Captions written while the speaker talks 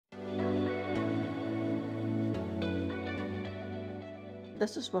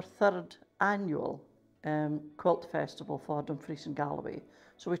This is our third annual quilt festival for Dumfries and Galloway.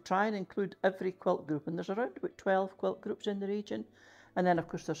 So we try and include every quilt group, and there's around about 12 quilt groups in the region. And then of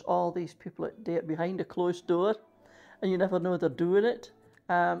course there's all these people that do it behind a closed door, and you never know they're doing it.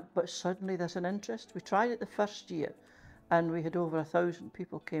 But suddenly there's an interest. We tried it the first year, and we had over 1,000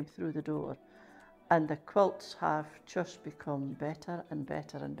 people came through the door. And the quilts have just become better and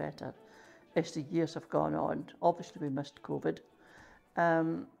better and better as the years have gone on. Obviously we missed COVID,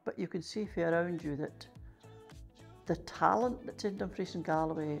 but you can see around you that the talent that's in Dumfries and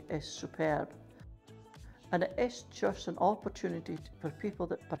Galloway is superb. And it is just an opportunity for people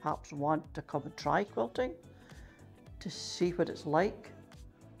that perhaps want to come and try quilting, to see what it's like,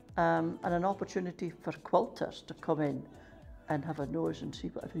 and an opportunity for quilters to come in and have a nose and see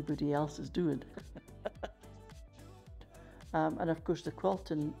what everybody else is doing. And of course the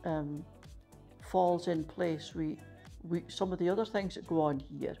quilting falls in place. Some of the other things that go on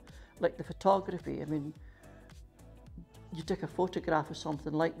here, like the photography, I mean, you take a photograph of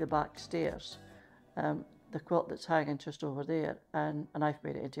something like the back stairs, the quilt that's hanging just over there, and I've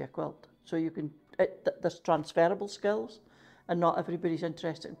made it into a quilt. So you can, there's transferable skills, and not everybody's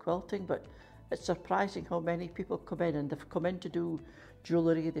interested in quilting, but it's surprising how many people come in, and they've come in to do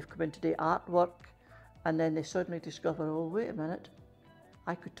jewellery, they've come in to do artwork, and then they suddenly discover, oh, wait a minute,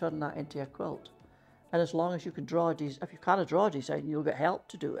 I could turn that into a quilt. And as long as you can draw if you can't draw a design, you'll get help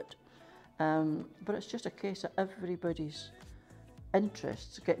to do it. But it's just a case of everybody's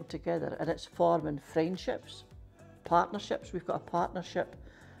interests getting together, and it's forming friendships, partnerships. We've got a partnership.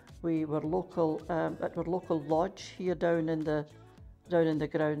 We were local at our local lodge here down in the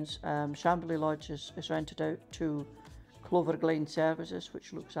grounds. Shambellie Lodge is rented out to Cloverglen Services,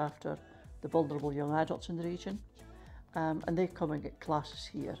 which looks after the vulnerable young adults in the region, and they come and get classes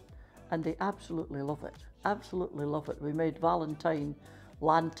here, and they absolutely love it. Absolutely love it. We made Valentine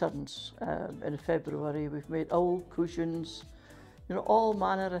lanterns in February. We've made owl cushions, you know, all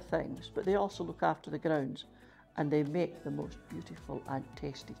manner of things. But they also look after the grounds, and they make the most beautiful and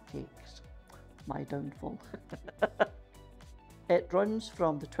tasty cakes. My downfall. It runs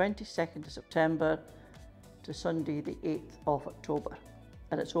from the 22nd of September to Sunday the 8th of October,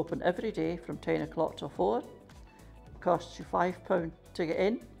 and it's open every day from 10 o'clock till 4. It costs you £5 to get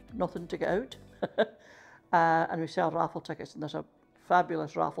in, nothing to get out. And we sell raffle tickets, and there's a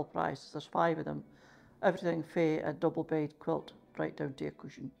fabulous raffle prize. There's 5 of them. Everything for a double bed quilt, right down to a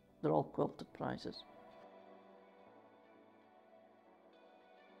cushion. They're all quilted prizes.